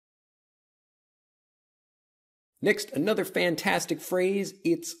Next, another fantastic phrase,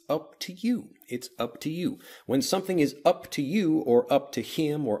 it's up to you. It's up to you. When something is up to you or up to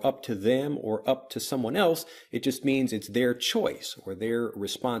him or up to them or up to someone else, it just means it's their choice or their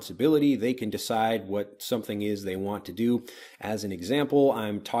responsibility. They can decide what something is they want to do. As an example,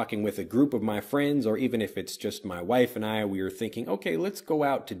 I'm talking with a group of my friends, or even if it's just my wife and I, we are thinking, okay, let's go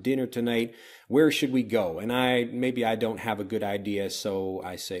out to dinner tonight. Where should we go? And maybe I don't have a good idea, so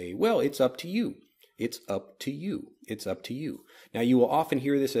I say, well, it's up to you. It's up to you. It's up to you. Now, you will often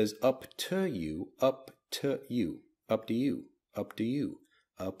hear this as up to you, up to you, up to you, up to you,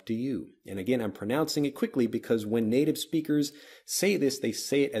 up to you. And again, I'm pronouncing it quickly because when native speakers say this, they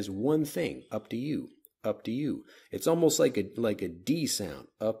say it as one thing, up to you, up to you. It's almost like a D sound,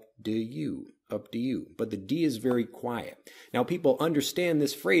 up to you, up to you. But the D is very quiet. Now, people understand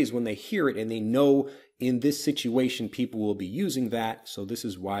this phrase when they hear it and they know in this situation, people will be using that, so this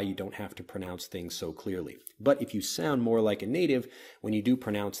is why you don't have to pronounce things so clearly. But if you sound more like a native, when you do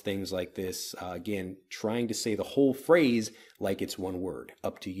pronounce things like this, again, trying to say the whole phrase like it's one word,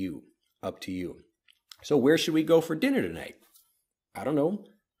 up to you, up to you. So where should we go for dinner tonight? I don't know.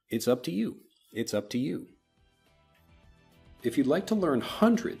 It's up to you. It's up to you. If you'd like to learn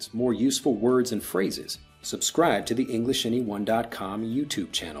hundreds more useful words and phrases, subscribe to the EnglishAnyone.com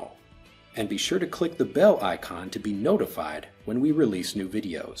YouTube channel. And be sure to click the bell icon to be notified when we release new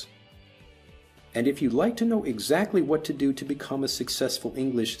videos. And if you'd like to know exactly what to do to become a successful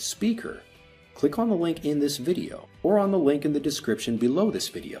English speaker, click on the link in this video or on the link in the description below this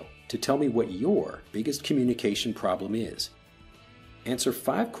video to tell me what your biggest communication problem is. Answer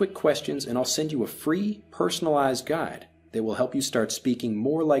 5 quick questions and I'll send you a free, personalized guide that will help you start speaking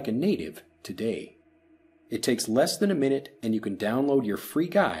more like a native today. It takes less than a minute and you can download your free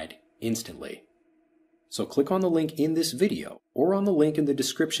guide instantly. So click on the link in this video or on the link in the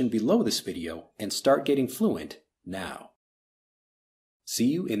description below this video and start getting fluent now. See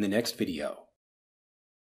you in the next video.